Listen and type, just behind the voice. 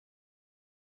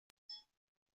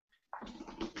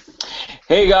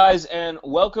Hey guys, and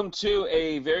welcome to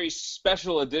a very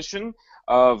special edition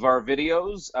of our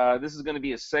videos. This is going to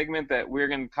be a segment that we're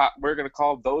going to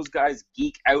call "Those Guys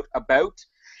Geek Out About,"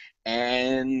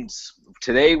 and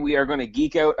today we are going to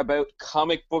geek out about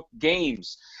comic book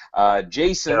games.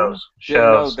 Jason Shows, didn't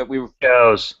know shows, that we were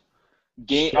shows,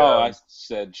 game. Oh, I shows.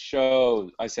 said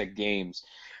shows. I said games.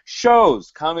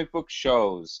 Shows, comic book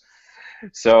shows.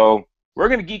 So we're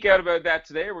going to geek out about that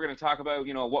today. We're going to talk about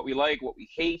what we like, what we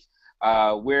hate,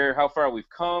 how far we've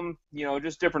come,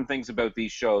 just different things about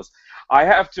these shows. I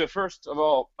have to first of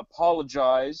all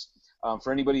apologize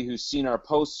for anybody who's seen our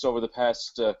posts over the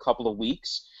past couple of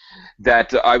weeks.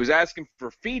 That I was asking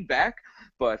for feedback,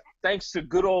 but thanks to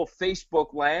good old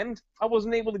Facebook land, I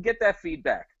wasn't able to get that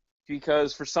feedback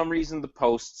because for some reason the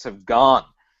posts have gone.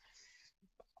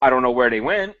 I don't know where they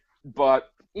went, but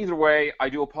either way, I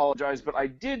do apologize. But I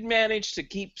did manage to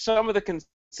keep some of the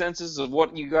consensus of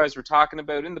what you guys were talking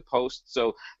about in the post.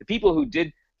 So the people who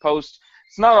did post,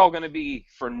 it's not all going to be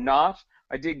for naught.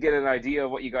 I did get an idea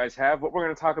of what you guys have, but we're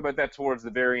going to talk about that towards the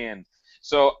very end.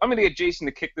 So I'm going to get Jason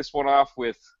to kick this one off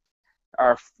with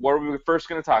what are we first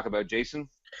going to talk about, Jason?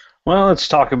 Well, let's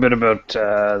talk a bit about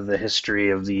the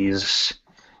history of these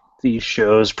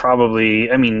shows. Probably,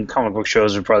 I mean, comic book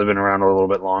shows have probably been around a little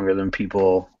bit longer than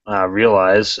people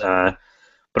realize. But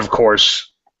of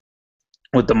course,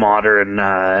 with the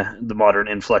modern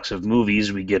influx of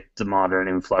movies, we get the modern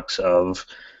influx of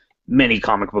many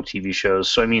comic book TV shows.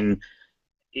 So, I mean,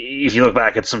 if you look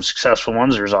back at some successful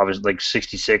ones, there's obviously like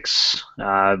 66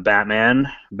 Batman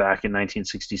back in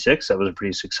 1966. That was a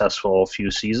pretty successful few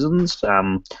seasons.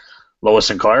 Lois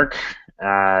and Clark,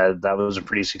 that was a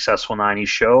pretty successful 90s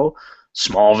show.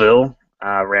 Smallville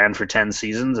ran for 10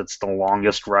 seasons. It's the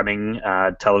longest running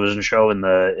television show in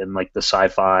like the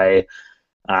sci-fi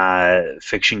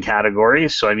fiction category.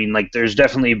 So I mean, like, there's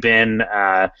definitely been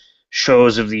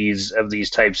shows of these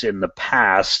types in the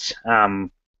past.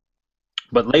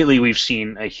 But lately, we've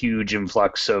seen a huge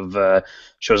influx of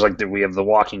shows like we have The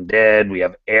Walking Dead, we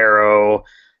have Arrow,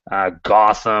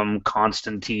 Gotham,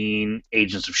 Constantine,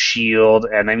 Agents of Shield,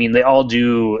 and I mean they all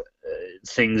do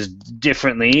things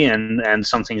differently, and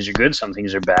some things are good, some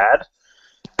things are bad.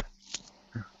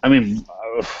 I mean,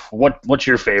 what's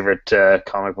your favorite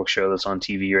comic book show that's on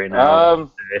TV right now?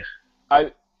 Um,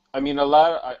 I I mean a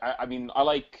lot. I mean I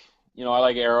like I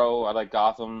like Arrow. I like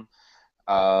Gotham.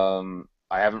 I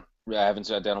haven't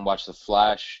sat down and watched The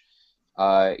Flash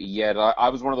yet. I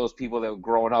was one of those people that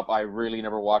growing up I really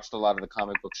never watched a lot of the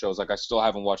comic book shows. Like I still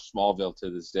haven't watched Smallville to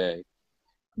this day.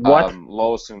 What?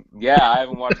 Lois and yeah, I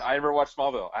haven't watched. I never watched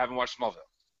Smallville. I haven't watched Smallville.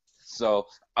 So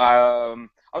I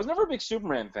was never a big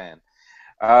Superman fan.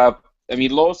 Uh, I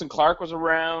mean Lois and Clark was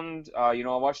around. I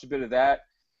watched a bit of that,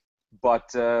 but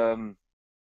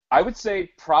I would say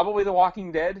probably The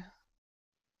Walking Dead.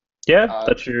 Yeah, Uh,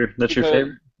 that's your because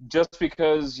favorite. just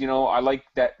because I like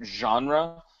that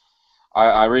genre.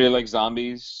 I really like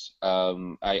zombies.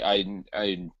 I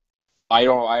know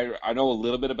a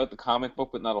little bit about the comic book,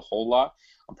 but not a whole lot.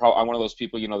 I'm one of those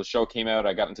people. The show came out,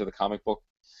 I got into the comic book.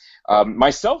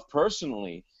 Myself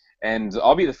personally, and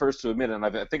I'll be the first to admit, and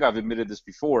I think I've admitted this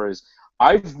before, is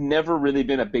I've never really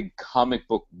been a big comic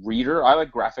book reader. I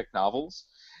like graphic novels,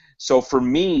 so for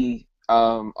me,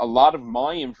 a lot of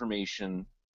my information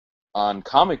on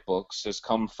comic books has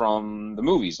come from the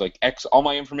movies. Like all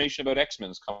my information about X-Men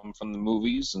has come from the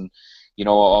movies, and a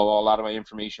lot of my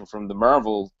information from the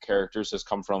Marvel characters has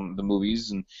come from the movies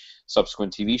and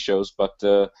subsequent TV shows. But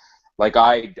like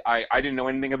I didn't know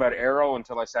anything about Arrow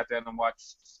until I sat down and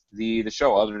watched the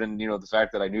show. Other than the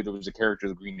fact that I knew there was a character,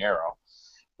 the Green Arrow.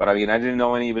 But I mean, I didn't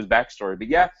know any of his backstory. But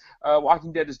yeah,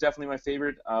 Walking Dead is definitely my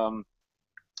favorite.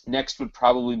 Next would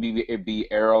probably be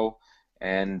Arrow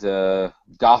and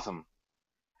Gotham.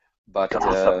 But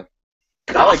Gotham,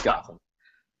 I like Gotham,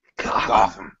 Gotham.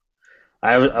 Gotham.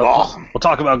 Gotham. Gotham. We'll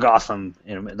talk about Gotham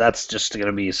in a minute. That's just going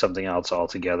to be something else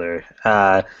altogether.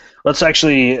 Let's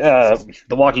actually,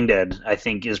 The Walking Dead, I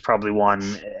think, is probably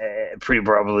one. Pretty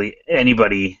probably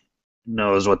anybody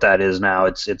knows what that is now.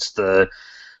 It's the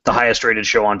highest rated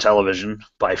show on television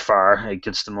by far. It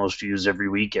gets the most views every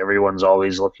week. Everyone's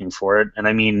always looking for it, and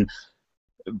I mean,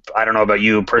 I don't know about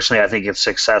you personally. I think it's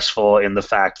successful in the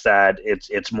fact that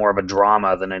it's more of a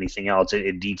drama than anything else.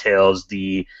 It details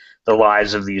the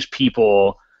lives of these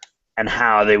people and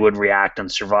how they would react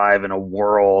and survive in a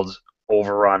world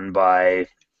overrun by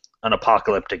an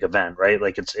apocalyptic event, right?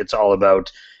 Like it's all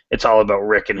about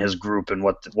Rick and his group and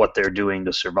what they're doing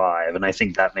to survive. And I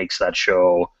think that makes that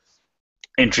show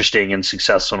interesting and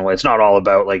successful in a way. It's not all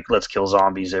about like let's kill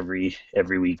zombies every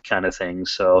week kind of thing.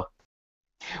 So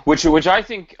Which I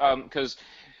think because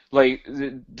like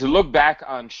to look back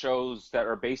on shows that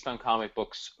are based on comic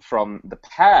books from the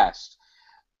past,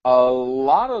 a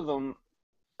lot of them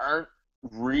aren't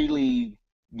really,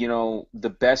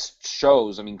 the best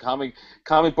shows. I mean, comic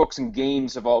books and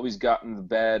games have always gotten the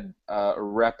bad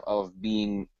rep of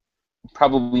being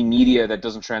probably media that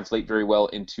doesn't translate very well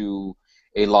into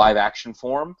a live action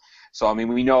form. So I mean,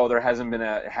 we know there hasn't been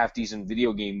a half decent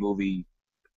video game movie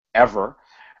ever,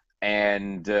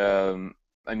 and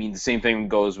I mean the same thing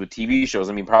goes with TV shows.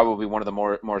 I mean, probably one of the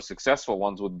more successful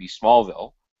ones would be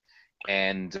Smallville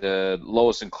and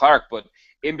Lois and Clark, but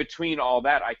in between all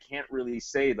that, I can't really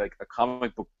say like a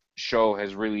comic book show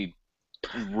has really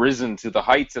risen to the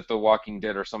heights that The Walking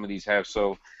Dead or some of these have.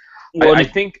 So I, Well, I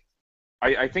think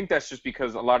I think that's just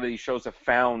because a lot of these shows have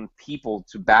found people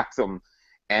to back them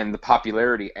and the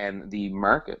popularity and the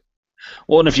market.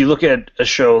 Well, and if you look at a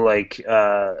show like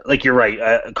you're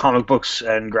right, comic books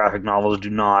and graphic novels do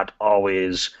not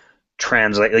always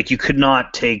translate. Like you could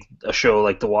not take a show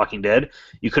like The Walking Dead,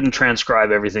 you couldn't transcribe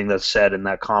everything that's said in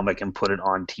that comic and put it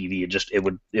on TV.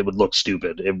 It would look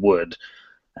stupid. It would.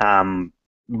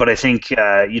 But I think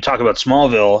you talk about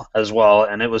Smallville as well,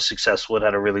 and it was successful. It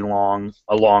had a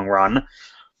long run,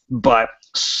 but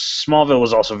Smallville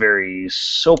was also very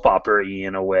soap opera-y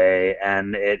in a way,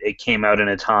 and it came out in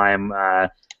a time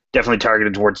definitely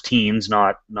targeted towards teens,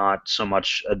 not so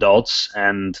much adults,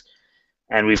 and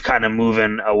we've kind of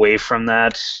moving away from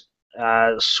that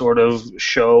sort of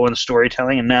show and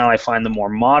storytelling, and now I find the more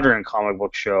modern comic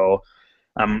book show,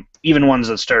 even ones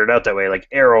that started out that way, like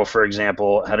Arrow, for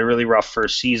example, had a really rough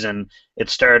first season. It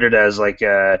started as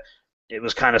it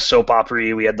was kind of soap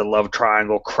opera-y. We had the love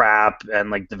triangle crap and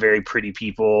like the very pretty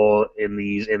people in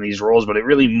these roles, but it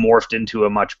really morphed into a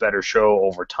much better show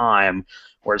over time.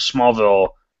 Whereas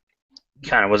Smallville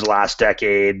kind of was last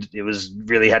decade. It was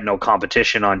really had no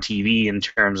competition on TV in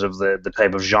terms of the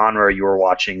type of genre you were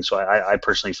watching. So I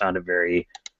personally found it very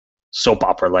soap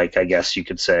opera-like, I guess you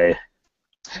could say.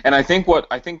 And I think what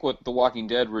The Walking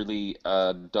Dead really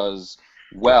does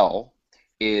well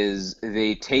is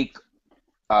they take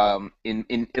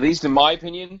in at least in my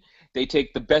opinion, they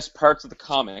take the best parts of the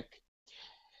comic,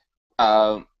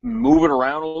 move it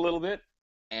around a little bit,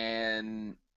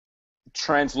 and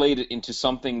translate it into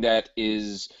something that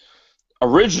is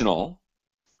original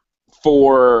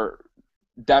for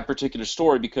that particular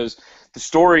story, because the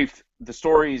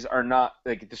stories are not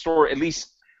like the story, at least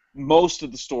most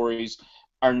of the stories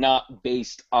are not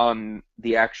based on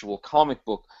the actual comic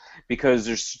book, because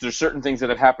there's certain things that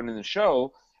have happened in the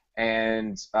show,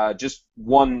 and just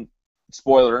one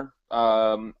spoiler.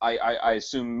 I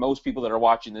assume most people that are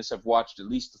watching this have watched at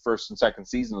least the first and second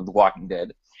season of The Walking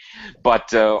Dead.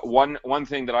 But one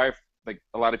thing that I've like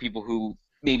a lot of people who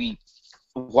maybe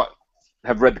what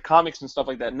have read the comics and stuff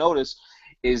like that notice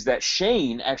is that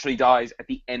Shane actually dies at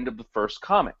the end of the first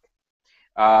comic,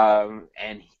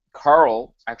 and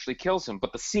Carl actually kills him.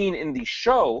 But the scene in the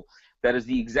show that is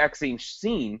the exact same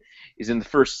scene is in the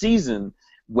first season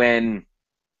when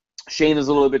Shane is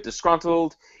a little bit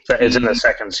disgruntled. So it's in the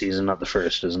second season, not the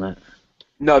first, isn't it?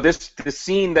 No, the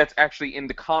scene that's actually in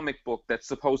the comic book that's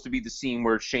supposed to be the scene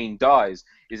where Shane dies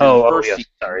is in the first yes.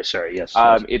 season. Sorry, yes.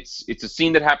 Yes. It's a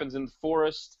scene that happens in the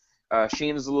forest.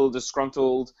 Shane is a little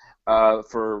disgruntled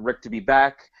for Rick to be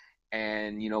back,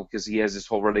 and because he has this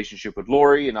whole relationship with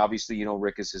Lori, and obviously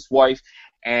Rick is his wife,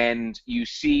 and you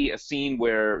see a scene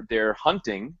where they're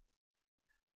hunting,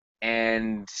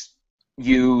 and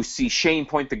you see Shane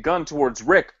point the gun towards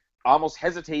Rick, almost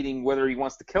hesitating whether he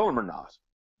wants to kill him or not.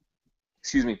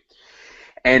 Excuse me.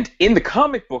 And in the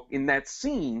comic book, in that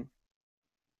scene,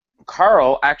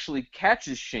 Carl actually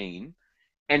catches Shane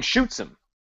and shoots him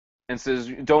and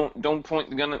says, "Don't point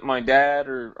the gun at my dad,"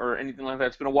 or anything like that.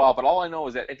 It's been a while, but all I know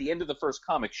is that at the end of the first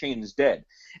comic, Shane is dead.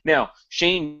 Now,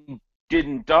 Shane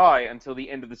didn't die until the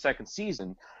end of the second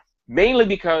season, mainly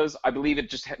because I believe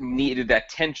it just needed that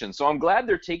tension. So I'm glad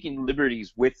they're taking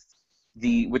liberties with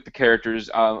the characters.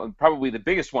 Probably the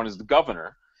biggest one is the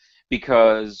governor,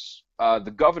 because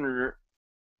the governor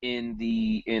in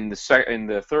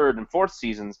the third and fourth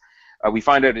seasons, we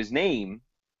find out his name.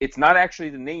 It's not actually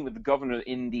the name of the governor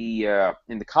in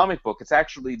the comic book. It's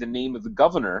actually the name of the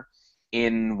governor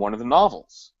in one of the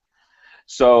novels.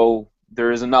 So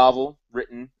there is a novel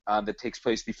written that takes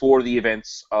place before the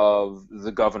events of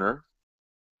the governor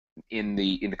in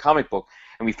the comic book,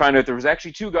 and we find out there was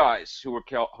actually two guys who were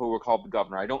called the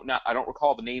governor. I don't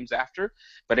recall the names after,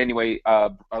 but anyway,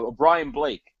 Brian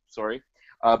Blake. Sorry.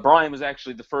 Brian was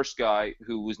actually the first guy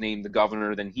who was named the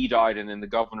governor. Then he died, and then the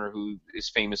governor, who is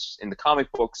famous in the comic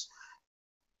books,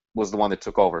 was the one that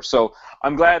took over. So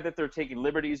I'm glad that they're taking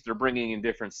liberties. They're bringing in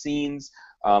different scenes.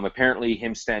 Apparently,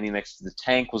 him standing next to the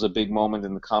tank was a big moment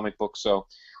in the comic book. So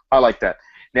I like that.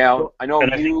 Now I know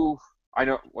And you. I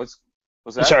know what's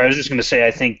that? sorry, I was just going to say,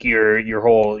 I think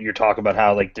your talk about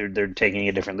how like they're taking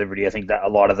a different liberty. I think that a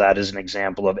lot of that is an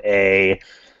example of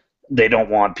they don't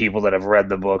want people that have read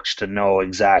the books to know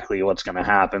exactly what's going to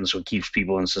happen, so it keeps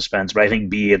people in suspense. But I think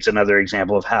B, it's another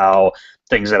example of how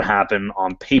things that happen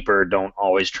on paper don't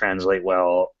always translate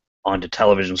well onto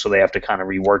television, so they have to kind of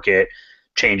rework it,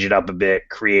 change it up a bit,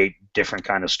 create different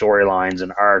kind of storylines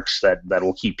and arcs that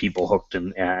will keep people hooked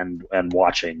and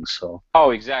watching. So. Oh,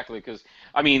 exactly. Because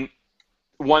I mean,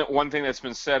 one thing that's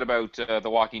been said about The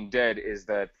Walking Dead is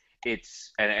that and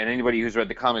anybody who's read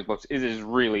the comic books, it is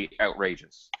really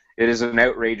outrageous. It is an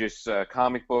outrageous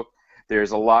comic book.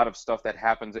 There's a lot of stuff that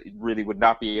happens that really would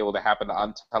not be able to happen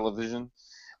on television.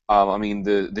 I mean,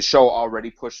 the show already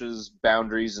pushes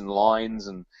boundaries and lines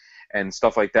and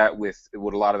stuff like that with a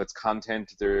lot of its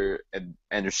content. And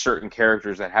there's certain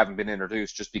characters that haven't been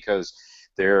introduced just because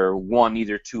they're, one,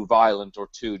 either too violent, or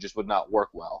two, just would not work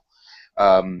well.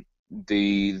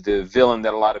 The villain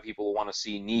that a lot of people want to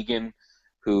see, Negan,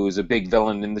 who's a big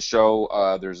villain in the show,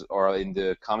 or in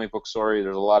the comic book story,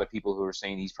 there's a lot of people who are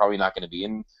saying he's probably not going to be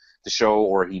in the show,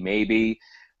 or he may be,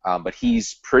 but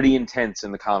he's pretty intense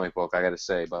in the comic book, I got to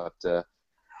say. But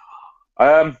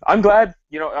I'm glad,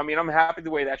 I mean, I'm happy the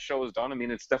way that show is done. I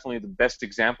mean, it's definitely the best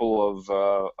example of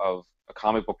a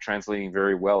comic book translating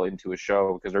very well into a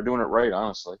show, because they're doing it right,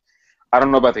 honestly. I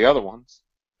don't know about the other ones.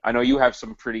 I know you have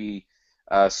some pretty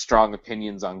strong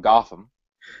opinions on Gotham.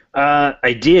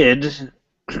 I did.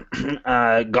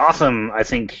 Gotham, I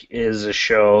think, is a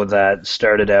show that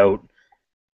started out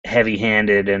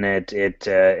heavy-handed, and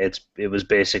it was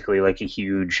basically like a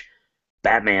huge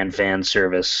Batman fan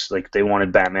service. Like, they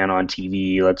wanted Batman on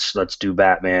TV. Let's do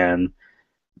Batman.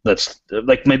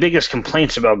 Like, my biggest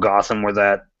complaints about Gotham were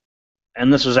that,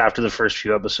 and this was after the first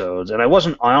few episodes, and I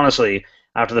honestly,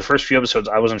 after the first few episodes,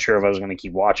 I wasn't sure if I was going to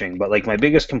keep watching, but like my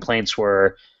biggest complaints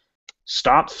were,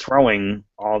 stop throwing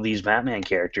all these Batman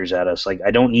characters at us. Like,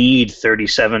 I don't need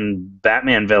 37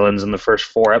 Batman villains in the first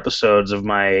 4 episodes of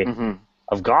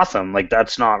of Gotham. Like,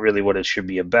 that's not really what it should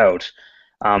be about.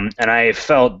 And I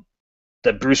felt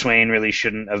that Bruce Wayne really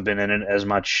shouldn't have been in it as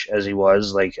much as he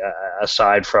was. Like,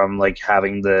 aside from like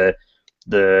having the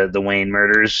Wayne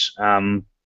murders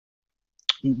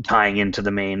tying into the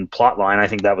main plot line, I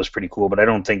think that was pretty cool. But I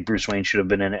don't think Bruce Wayne should have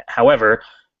been in it. However,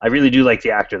 I really do like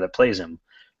the actor that plays him.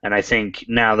 And I think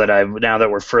now that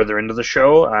we're further into the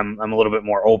show, I'm a little bit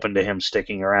more open to him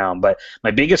sticking around. But my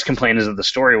biggest complaint is that the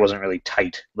story wasn't really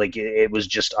tight. Like, it was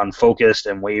just unfocused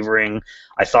and wavering.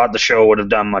 I thought the show would have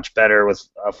done much better with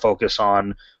a focus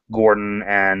on Gordon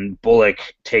and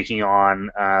Bullock taking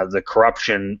on the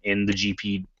corruption in the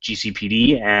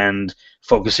GCPD, and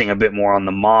focusing a bit more on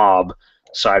the mob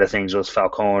side of things with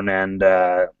Falcone and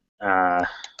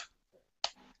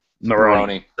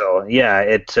Maroni. So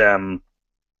yeah,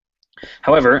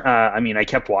 However, I mean, I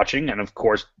kept watching, and of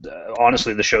course,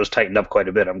 honestly, the show's tightened up quite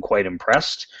a bit. I'm quite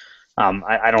impressed.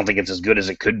 I don't think it's as good as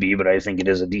it could be, but I think it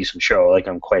is a decent show. Like,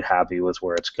 I'm quite happy with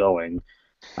where it's going.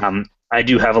 I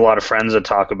do have a lot of friends that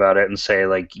talk about it and say,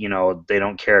 like, they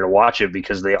don't care to watch it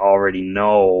because they already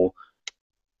know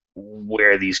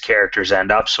where these characters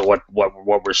end up, so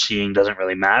what we're seeing doesn't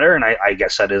really matter. And I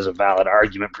guess that is a valid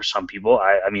argument for some people.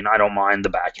 I mean, I don't mind the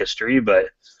back history, but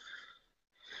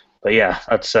yeah,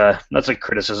 that's a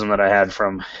criticism that I had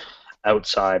from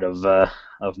outside of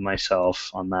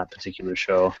myself on that particular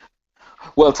show.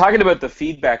 Well, talking about the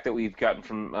feedback that we've gotten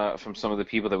from some of the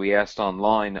people that we asked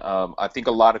online, I think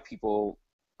a lot of people,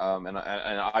 and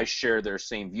I share their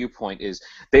same viewpoint, is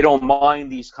they don't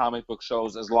mind these comic book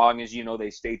shows as long as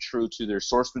they stay true to their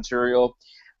source material.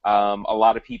 A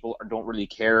lot of people don't really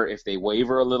care if they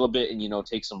waver a little bit and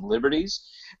take some liberties,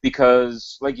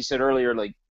 because, like you said earlier,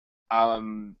 like a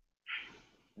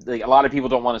lot of people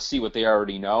don't want to see what they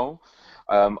already know.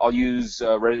 I'll use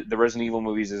the Resident Evil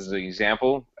movies as an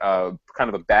example, kind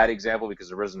of a bad example because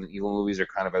the Resident Evil movies are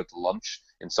kind of out to lunch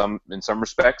in some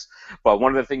respects. But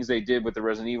one of the things they did with the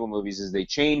Resident Evil movies is they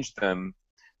changed them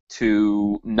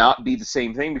to not be the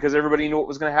same thing because everybody knew what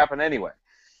was going to happen anyway.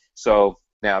 So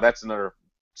now that's another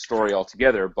story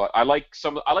altogether. But I like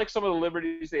some of the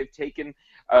liberties they've taken.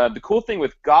 The cool thing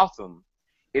with Gotham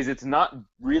is it's not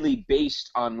really based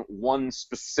on one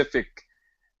specific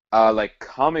like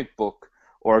comic book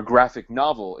or a graphic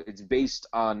novel. It's based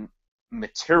on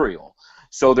material.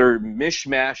 So they're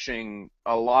mishmashing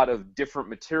a lot of different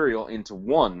material into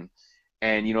one,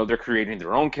 and they're creating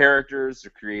their own characters.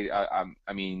 They're creating.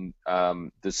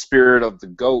 The Spirit of the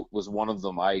Goat was one of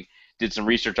them. I did some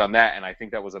research on that, and I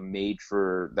think that was a made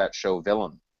for that show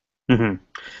villain. Hmm.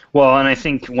 Well, and I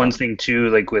think one So thing too,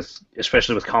 like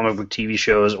especially with comic book TV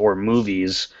shows or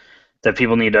movies, that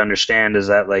people need to understand is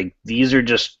that like these are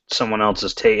just someone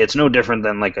else's take. It's no different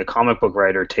than like a comic book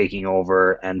writer taking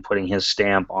over and putting his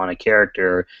stamp on a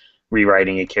character,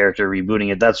 rewriting a character,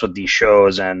 rebooting it. That's what these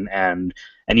shows and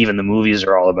even the movies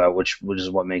are all about, which is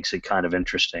what makes it kind of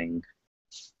interesting.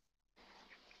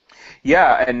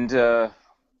 yeah, and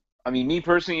me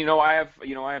personally, I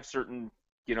have certain,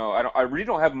 I really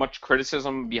don't have much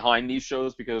criticism behind these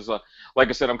shows because, like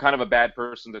I said, I'm kind of a bad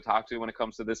person to talk to when it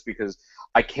comes to this because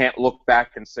I can't look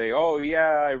back and say, oh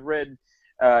yeah, I read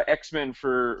X-Men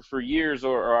for years,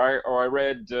 or I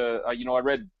read, I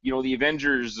read, the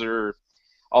Avengers or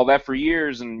all that for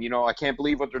years, and I can't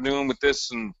believe what they're doing with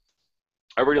this, and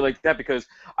I really like that because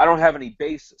I don't have any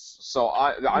basis. So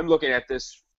I'm looking at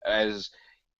this as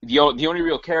the only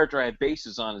real character I have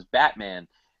basis on is Batman,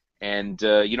 and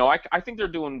I think they're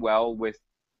doing well with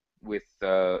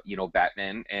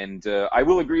Batman, and I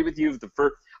will agree with you.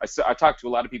 I talked to a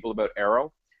lot of people about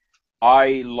Arrow.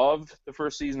 I loved the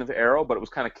first season of Arrow, but it was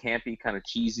kind of campy, kind of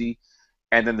cheesy,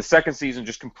 and then the second season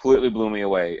just completely blew me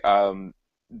away.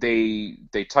 They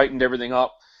tightened everything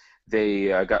up. They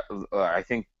got I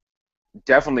think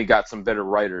definitely got some better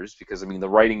writers because the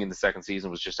writing in the second season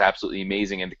was just absolutely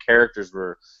amazing, and the characters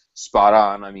were spot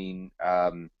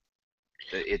on.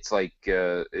 It's like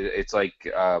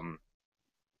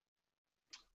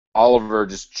Oliver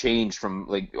just changed from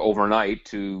like overnight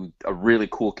to a really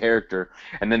cool character,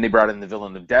 and then they brought in the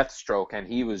villain of Deathstroke, and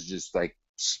he was just like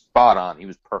spot on. He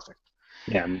was perfect.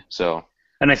 Yeah. So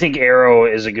And I think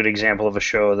Arrow is a good example of a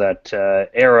show that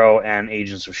Arrow and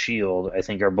Agents of Shield, I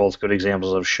think, are both good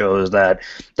examples of shows that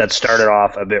started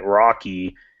off a bit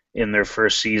rocky in their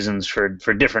first seasons for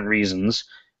different reasons,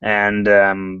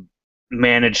 and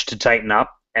managed to tighten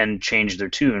up and change their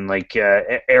tune. Like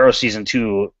Arrow season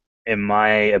 2, in my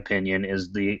opinion, is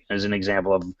an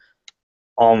example of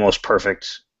almost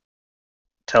perfect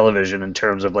television in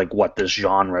terms of like what this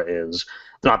genre is.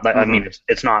 Not that I mean mhm.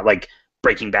 it's not like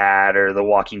Breaking Bad or The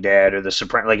Walking Dead or The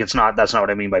Sopranos. Like it's not that's not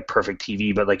what I mean by perfect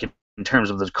TV. But like in terms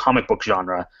of the comic book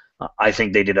genre, I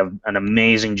think they did an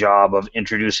amazing job of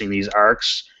introducing these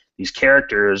arcs, these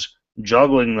characters,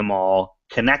 juggling them all,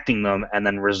 connecting them, and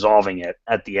then resolving it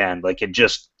at the end. Like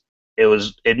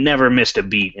it never missed a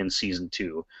beat in season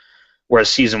 2. Whereas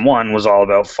season 1 was all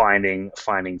about finding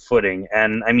footing.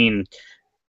 And I mean,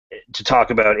 to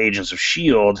talk about Agents of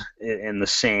Shield in the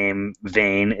same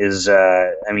vein is,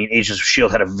 Agents of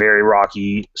Shield had a very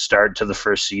rocky start to the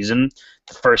first season.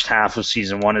 The first half of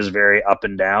season 1 is very up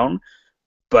and down,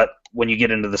 but when you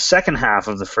get into the second half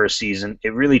of the first season,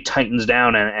 it really tightens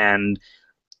down, and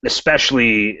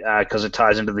especially because it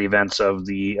ties into the events of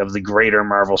the greater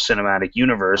Marvel Cinematic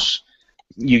Universe,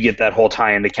 you get that whole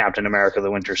tie into Captain America: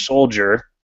 The Winter Soldier,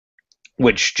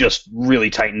 which just really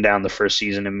tightened down the first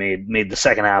season and made the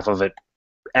second half of it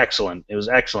excellent. It was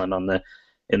excellent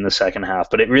in the second half,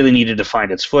 but it really needed to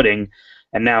find its footing.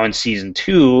 And now in season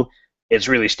 2, it's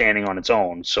really standing on its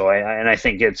own. So I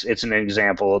think it's an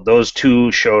example. Those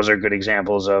two shows are good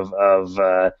examples of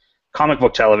comic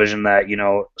book television that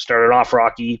started off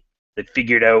rocky, that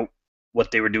figured out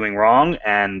what they were doing wrong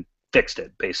and fixed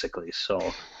it basically.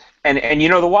 So. And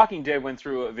The Walking Dead went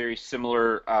through a very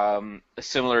similar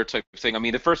type of thing.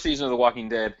 The first season of The Walking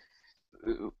Dead,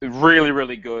 really,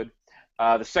 really good.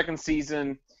 The second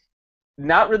season,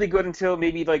 not really good until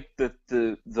maybe like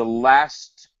the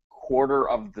last quarter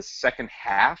of the second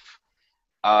half,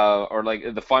 or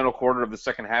like the final quarter of the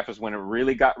second half is when it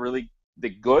really got really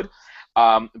good.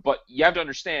 But you have to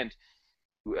understand,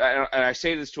 and I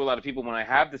say this to a lot of people when I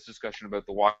have this discussion about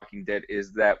The Walking Dead,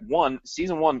 is that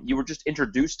season 1, you were just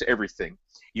introduced to everything.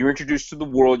 You were introduced to the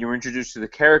world, you were introduced to the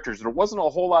characters. There wasn't a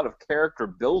whole lot of character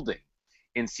building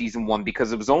in season 1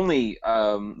 because it was only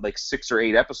like 6 or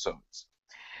 8 episodes.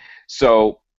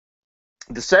 So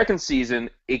the second season,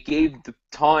 it gave the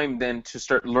time then to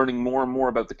start learning more and more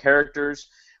about the characters,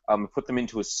 put them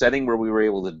into a setting where we were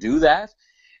able to do that.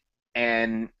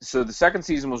 And so the second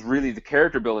season was really the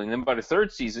character building. And then by the third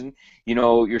season,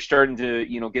 you're starting to,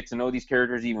 get to know these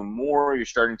characters even more. You're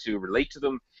starting to relate to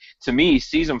them. To me,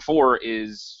 season 4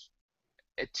 is,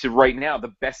 to right now,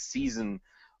 the best season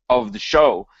of the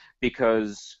show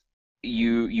because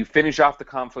you finish off the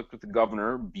conflict with the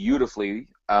governor beautifully,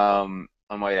 I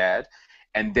might add,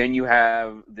 and then you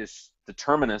have the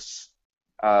terminus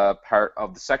part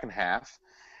of the second half,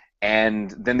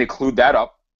 and then they clued that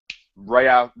up.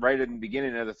 right in the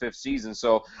beginning of the 5th season.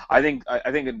 So I think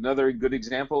another good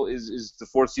example is the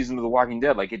 4th season of The Walking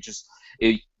Dead. Like it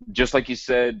just like you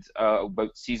said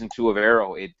about season 2 of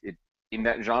Arrow. It in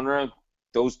that genre,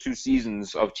 those 2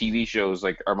 seasons of TV shows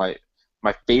like are my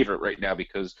favorite right now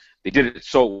because they did it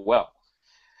so well.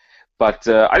 But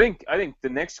I think the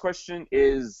next question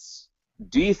is,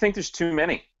 do you think there's too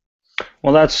many?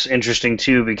 Well, that's interesting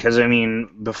too because I mean,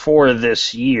 before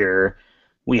this year,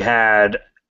 we had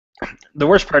the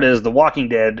worst part is The Walking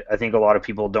Dead. I think a lot of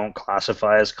people don't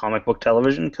classify as comic book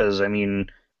television because I mean,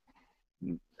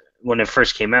 when it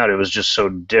first came out, it was just so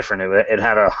different. It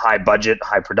had a high budget,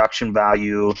 high production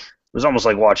value. It was almost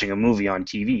like watching a movie on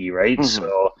TV, right? Mm-hmm.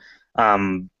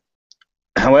 So,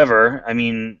 however, I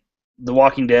mean, The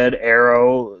Walking Dead,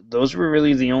 Arrow, those were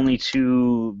really the only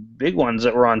 2 big ones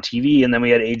that were on TV. And then we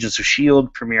had Agents of S.H.I.E.L.D.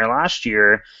 premiere last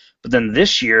year. But then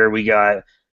this year we got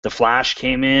The Flash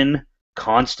came in,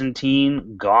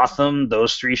 Constantine, Gotham,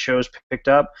 those 3 shows picked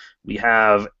up. We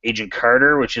have Agent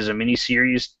Carter, which is a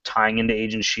miniseries tying into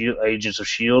Agents of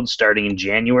S.H.I.E.L.D. starting in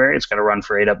January. It's going to run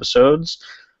for 8 episodes.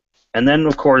 And then,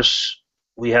 of course,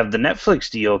 we have the Netflix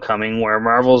deal coming where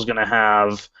Marvel's going to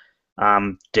have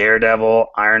Daredevil,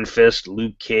 Iron Fist,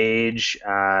 Luke Cage,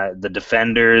 the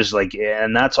Defenders,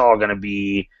 and that's all going to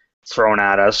be thrown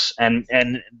at us. And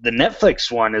the Netflix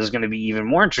one is going to be even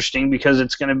more interesting because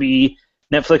it's going to be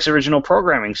Netflix original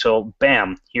programming. So,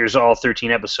 bam, here's all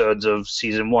 13 episodes of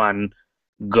season 1.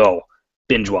 Go.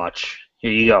 Binge watch.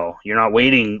 Here you go. You're not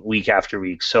waiting week after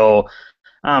week. So,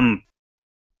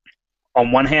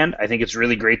 on one hand, I think it's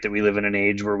really great that we live in an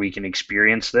age where we can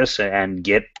experience this and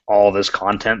get all this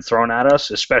content thrown at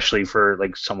us, especially for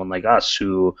like someone like us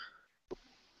who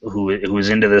is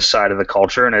into this side of the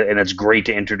culture, and it's great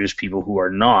to introduce people who are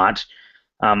not.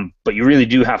 But you really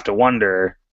do have to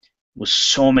wonder, with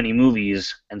so many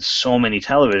movies and so many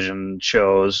television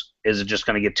shows, is it just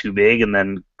going to get too big and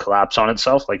then collapse on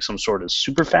itself like some sort of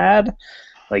super fad?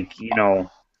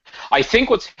 I think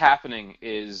what's happening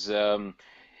is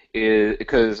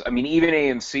because, I mean, even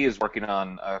AMC is working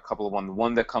on a couple of ones. The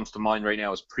one that comes to mind right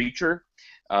now is Preacher.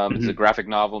 It's a graphic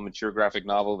novel, mature graphic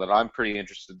novel that I'm pretty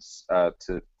interested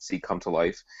to see come to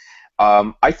life.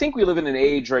 I think we live in an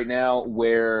age right now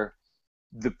where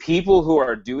the people who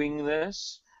are doing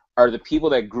this are the people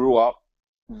that grew up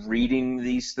reading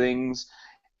these things,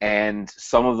 and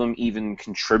some of them even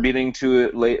contributing to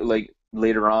it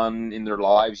later on in their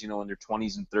lives, in their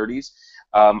 20s and 30s.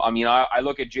 I mean, I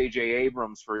look at J.J.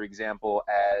 Abrams, for example,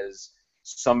 as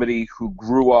somebody who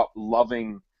grew up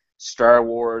loving Star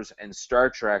Wars and Star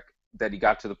Trek, that he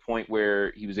got to the point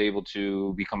where he was able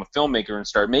to become a filmmaker and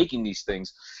start making these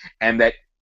things, and that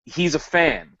he's a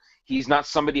fan. He's not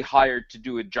somebody hired to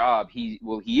do a job. He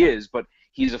is, but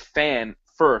he's a fan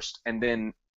first and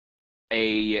then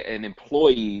an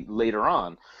employee later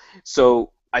on.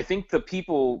 So I think the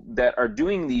people that are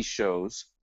doing these shows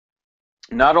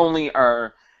not only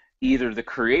are either the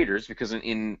creators, because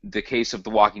in the case of The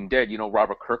Walking Dead,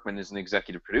 Robert Kirkman is an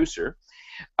executive producer,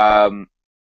 are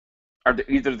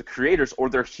either the creators or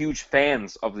they're huge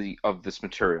fans of this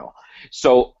material.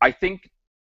 So I think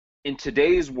in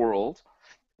today's world,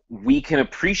 we can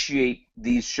appreciate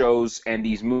these shows and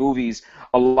these movies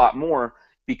a lot more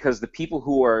because the people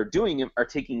who are doing them are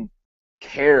taking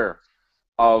care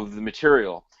of the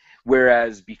material.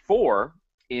 Whereas before,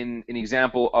 in an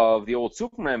example of the old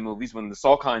Superman movies, when the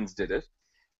Salkinds did it,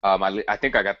 I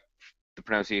think I got the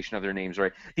pronunciation of their names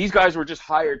right. These guys were just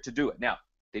hired to do it. Now,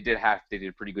 they did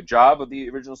a pretty good job of the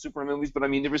original Superman movies, but I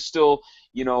mean, there was still,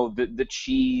 the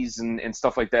cheese and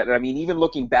stuff like that. And I mean, even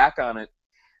looking back on it,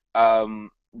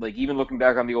 even looking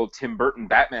back on the old Tim Burton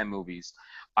Batman movies,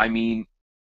 I mean,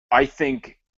 I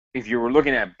think if you were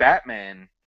looking at Batman,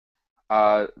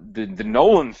 the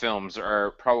Nolan films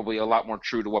are probably a lot more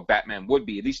true to what Batman would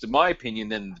be, at least in my opinion,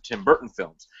 than the Tim Burton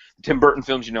films. The Tim Burton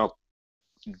films,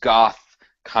 goth,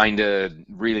 kind of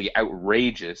really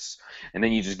outrageous, and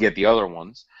then you just get the other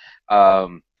ones.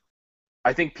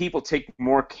 I think people take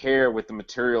more care with the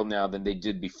material now than they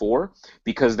did before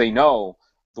because they know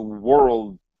the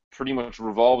world pretty much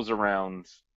revolves around,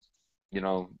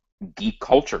 geek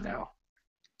culture now.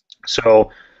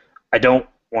 So I don't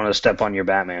want to step on your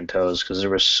Batman toes because there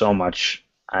was so much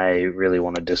I really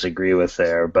want to disagree with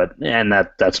there,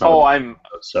 that's not. Oh, I'm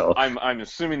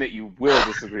assuming that you will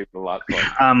disagree with a lot.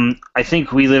 I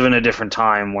think we live in a different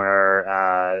time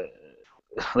where,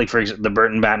 for example, the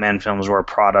Burton Batman films were a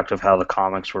product of how the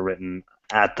comics were written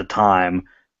at the time,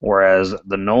 whereas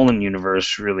the Nolan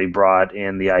universe really brought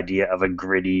in the idea of a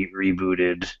gritty,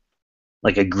 rebooted,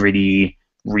 a gritty,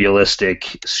 realistic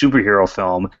superhero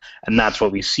film, and that's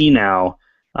what we see now.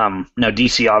 Now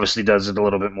DC obviously does it a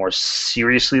little bit more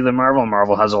seriously than Marvel.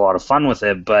 Marvel has a lot of fun with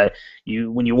it, but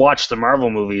when you watch the Marvel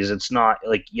movies, it's not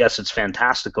like, yes, it's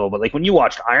fantastical, but like when you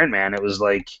watched Iron Man, it was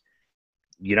like,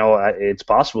 it's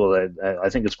possible that I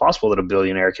think it's possible that a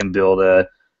billionaire can build a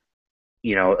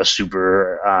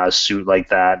super suit like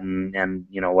that, and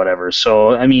whatever.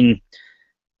 So I mean,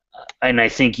 and I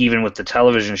think even with the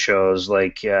television shows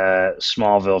like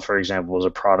Smallville, for example, was a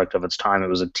product of its time. It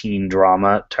was a teen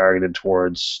drama targeted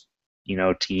towards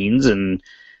teens, and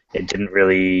it didn't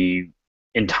really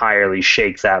entirely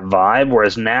shake that vibe.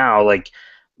 Whereas now, like,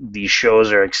 these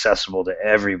shows are accessible to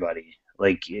everybody.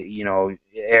 Like,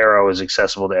 Arrow is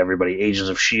accessible to everybody. Agents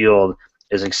of Shield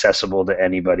is accessible to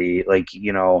anybody. Like,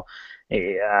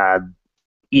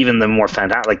 even the more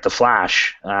fantastic, like the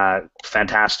Flash,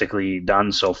 fantastically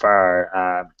done so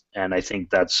far. And I think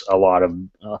that's a lot of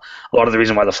the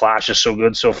reason why the Flash is so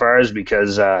good so far is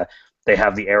because they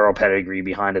have the Arrow pedigree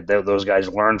behind it. Those guys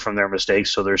learn from their mistakes,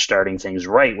 so they're starting things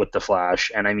right with the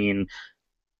Flash. And I mean,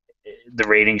 the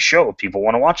ratings show people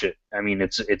want to watch it. I mean,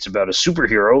 it's about a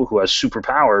superhero who has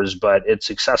superpowers, but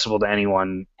it's accessible to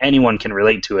anyone. Anyone can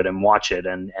relate to it and watch it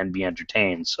and be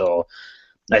entertained. So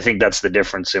I think that's the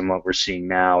difference in what we're seeing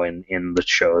now in the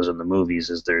shows and the movies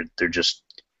is they're just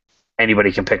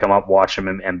anybody can pick them up, watch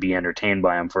them, and be entertained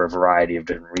by them for a variety of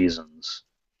different reasons.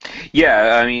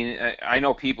 Yeah, I mean, I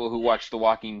know people who watch The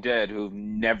Walking Dead who've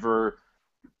never.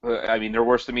 I mean, they're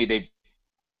worse than me. They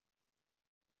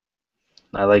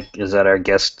Is that our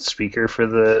guest speaker for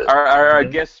the? our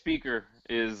guest speaker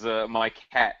is my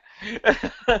cat.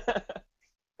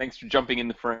 Thanks for jumping in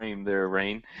the frame there,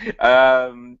 Rain.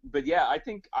 But yeah,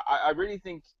 I really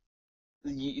think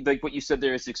like what you said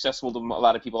there is accessible to a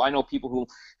lot of people. I know people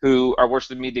who are worse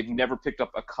than me. They've never picked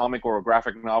up a comic or a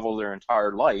graphic novel their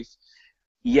entire life,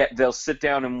 yet they'll sit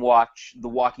down and watch The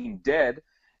Walking Dead,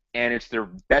 and it's their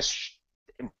best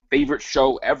and favorite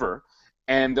show ever.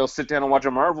 And they'll sit down and watch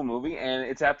a Marvel movie, and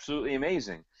it's absolutely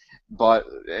amazing. But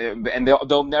and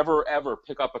they'll never ever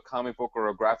pick up a comic book or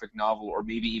a graphic novel or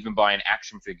maybe even buy an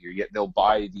action figure. Yet they'll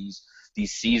buy these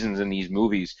seasons and these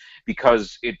movies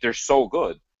because they're so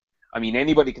good. I mean,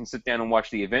 anybody can sit down and watch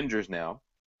the Avengers now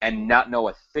and not know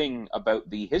a thing about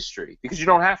the history because you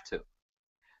don't have to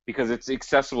because it's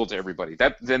accessible to everybody.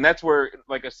 That's where,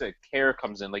 like I said, care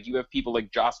comes in. Like you have people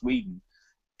like Joss Whedon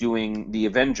doing the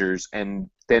Avengers and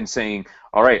then saying,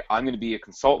 all right, I'm going to be a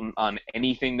consultant on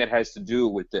anything that has to do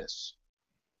with this.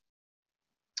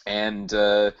 And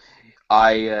I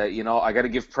got to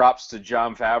give props to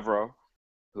Jon Favreau,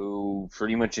 who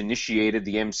pretty much initiated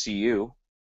the MCU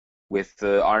with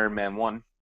Iron Man 1.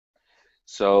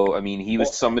 So, I mean, he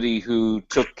was somebody who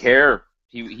took care.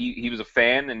 He was a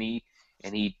fan, and he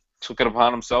took it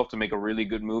upon himself to make a really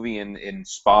good movie and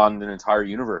spawned an entire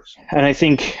universe. And I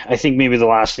think maybe the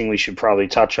last thing we should probably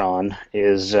touch on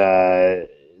is the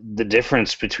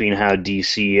difference between how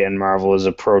DC and Marvel is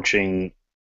approaching,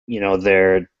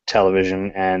 their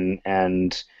television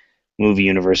and movie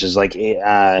universes. Like,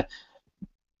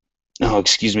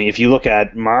 excuse me, if you look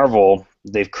at Marvel,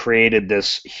 they've created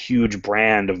this huge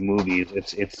brand of movies.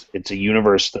 It's a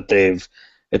universe that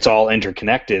it's all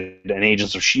interconnected, and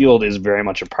Agents of Shield is very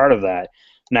much a part of that.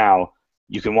 Now,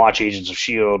 you can watch Agents of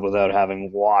Shield without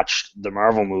having watched the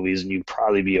Marvel movies, and you'd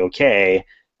probably be okay.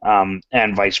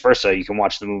 And vice versa, you can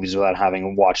watch the movies without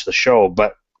having watched the show.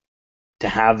 But to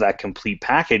have that complete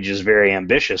package is very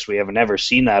ambitious. We have never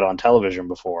seen that on television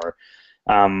before.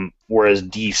 Whereas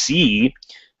DC,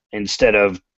 instead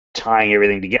of tying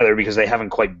everything together because they haven't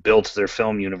quite built their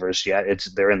film universe yet.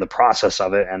 They're in the process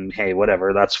of it, and hey,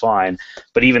 whatever, that's fine.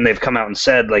 But even they've come out and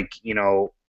said, like,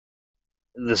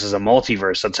 this is a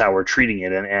multiverse. That's how we're treating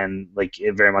it, and like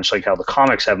very much like how the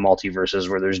comics have multiverses,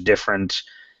 where there's different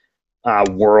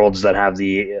worlds that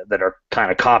are kind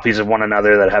of copies of one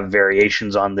another that have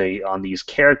variations on these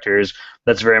characters.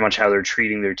 That's very much how they're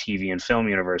treating their TV and film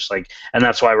universe. Like, and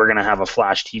that's why we're gonna have a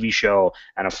Flash TV show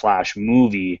and a Flash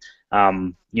movie.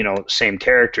 Same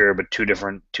character but two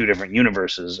different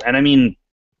universes. And I mean,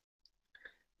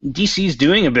 DC's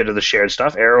doing a bit of the shared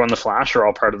stuff. Arrow and the Flash are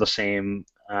all part of the same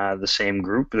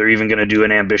group. They're even going to do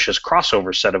an ambitious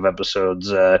crossover set of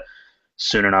episodes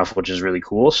soon enough, which is really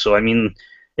cool. So I mean,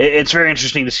 it's very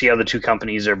interesting to see how the two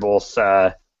companies are both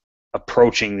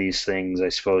approaching these things, I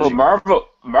suppose. Well,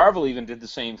 Marvel even did the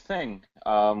same thing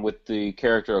with the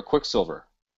character of Quicksilver.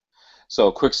 So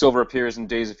Quicksilver appears in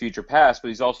Days of Future Past, but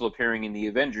he's also appearing in the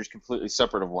Avengers, completely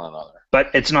separate of one another. But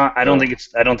it's not. I don't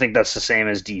think that's the same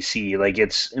as DC. Like,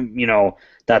 it's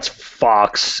that's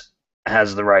Fox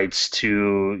has the rights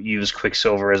to use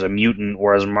Quicksilver as a mutant,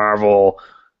 whereas Marvel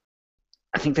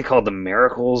I think they called them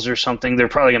Miracles or something. They're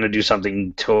probably going to do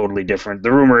something totally different.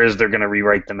 The rumor is they're going to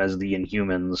rewrite them as the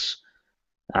Inhumans,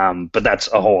 but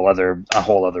that's a whole other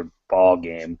ball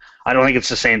game. I don't think it's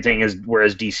the same thing as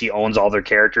whereas DC owns all their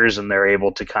characters and they're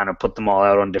able to kind of put them all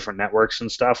out on different networks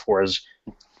and stuff, whereas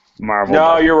Marvel No,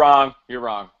 doesn't. you're wrong. You're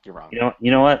wrong. You're wrong.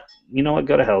 You know what? You know what?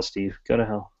 Go to hell, Steve. Go to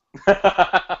hell.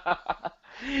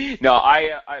 No,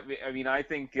 I mean, I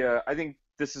think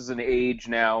this is an age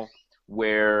now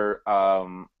where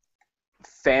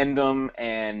fandom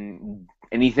and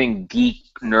anything geek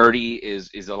nerdy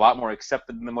is a lot more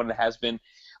accepted than what it has been.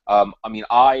 I mean,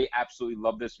 I absolutely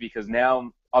love this because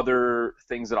now other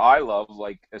things that I love,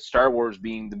 like Star Wars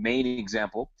being the main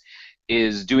example,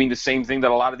 is doing the same thing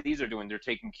that a lot of these are doing. They're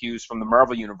taking cues from the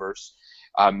Marvel universe,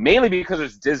 mainly because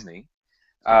it's Disney.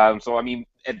 So I mean,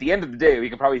 at the end of the day, we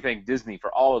can probably thank Disney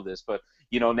for all of this. But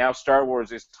you know, now Star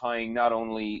Wars is tying not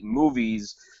only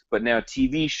movies but now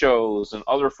TV shows and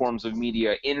other forms of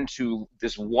media into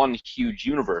this one huge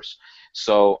universe.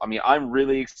 So I mean, I'm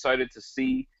really excited to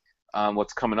see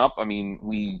what's coming up. I mean,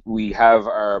 we have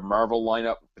our Marvel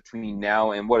lineup between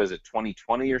now and what is it,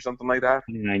 2020 or something like that?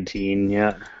 2019,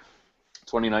 yeah.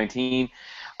 2019.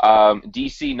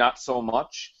 DC not so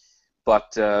much,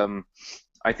 but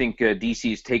I think DC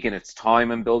has taken its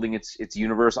time in building its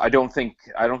universe. I don't think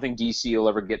DC will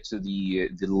ever get to the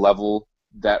level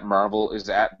that Marvel is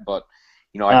at, but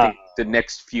you know, I think the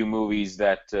next few movies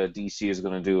that DC is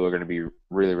going to do are going to be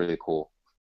really, really cool.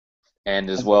 And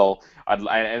as well,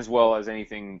 as well as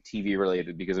anything TV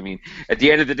related, because I mean, at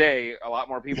the end of the day, a lot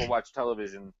more people watch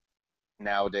television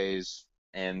nowadays,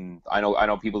 and I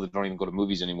know people that don't even go to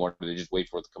movies anymore; they just wait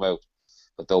for it to come out,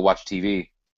 but they'll watch TV.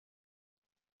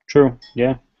 True.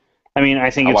 Yeah. I mean,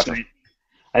 I watch.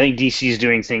 I think DC is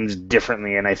doing things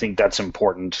differently, and I think that's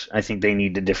important. I think they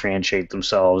need to differentiate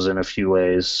themselves in a few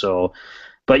ways. So,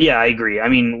 but yeah, I agree. I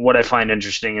mean, what I find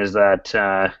interesting is that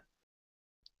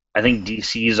I think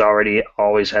DC's already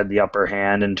always had the upper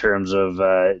hand in terms of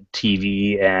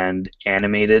TV and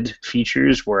animated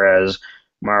features, whereas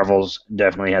Marvel's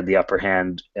definitely had the upper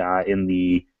hand in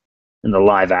the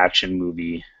live action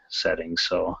movie setting.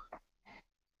 So,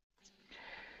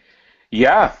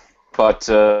 Yeah, but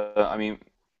I mean,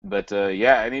 but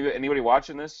yeah, anybody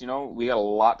watching this, you know, we got a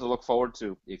lot to look forward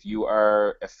to. If you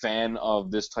are a fan of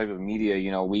this type of media,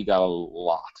 you know, we got a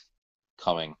lot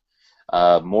coming.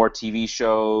 More TV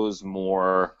shows,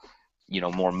 more, you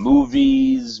know, more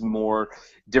movies, more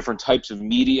different types of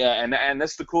media, and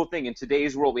that's the cool thing. In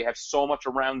today's world, we have so much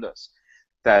around us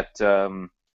that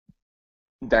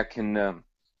that can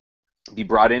be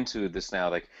brought into this now.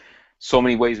 Like so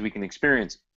many ways we can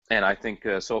experience. And I think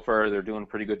so far they're doing a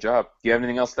pretty good job. Do you have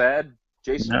anything else to add,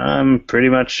 Jason? pretty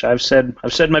much I've said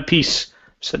my piece.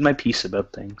 I've said my piece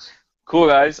about things. Cool,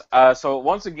 guys. So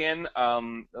once again,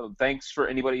 thanks for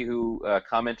anybody who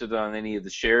commented on any of the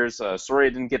shares. Sorry I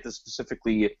didn't get to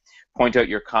specifically point out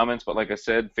your comments, but like I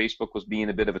said, Facebook was being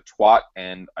a bit of a twat,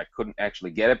 and I couldn't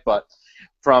actually get it. But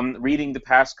from reading the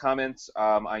past comments,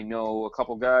 I know a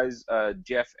couple guys,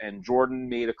 Jeff and Jordan,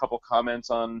 made a couple comments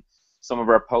on some of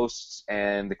our posts,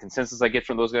 and the consensus I get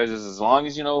from those guys is as long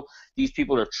as, you know, these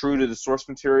people are true to the source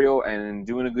material and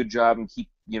doing a good job and keep,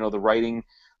 you know, the writing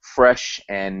fresh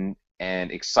and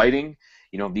exciting,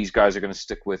 you know, these guys are going to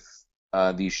stick with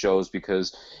these shows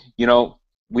because, you know,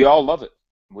 we all love it.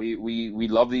 We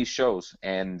love these shows,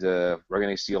 and we're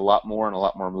going to see a lot more and a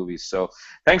lot more movies. So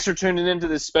thanks for tuning in to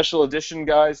this special edition,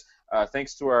 guys.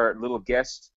 Thanks to our little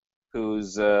guest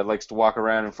who's likes to walk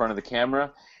around in front of the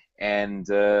camera. And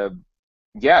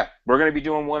yeah, we're going to be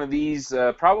doing one of these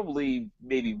probably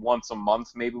maybe once a month.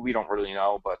 Maybe, we don't really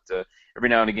know, but every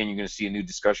now and again you're going to see a new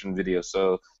discussion video.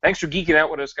 So thanks for geeking out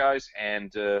with us, guys,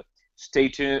 and stay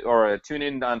tuned or tune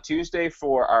in on Tuesday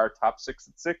for our top 6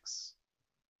 at 6.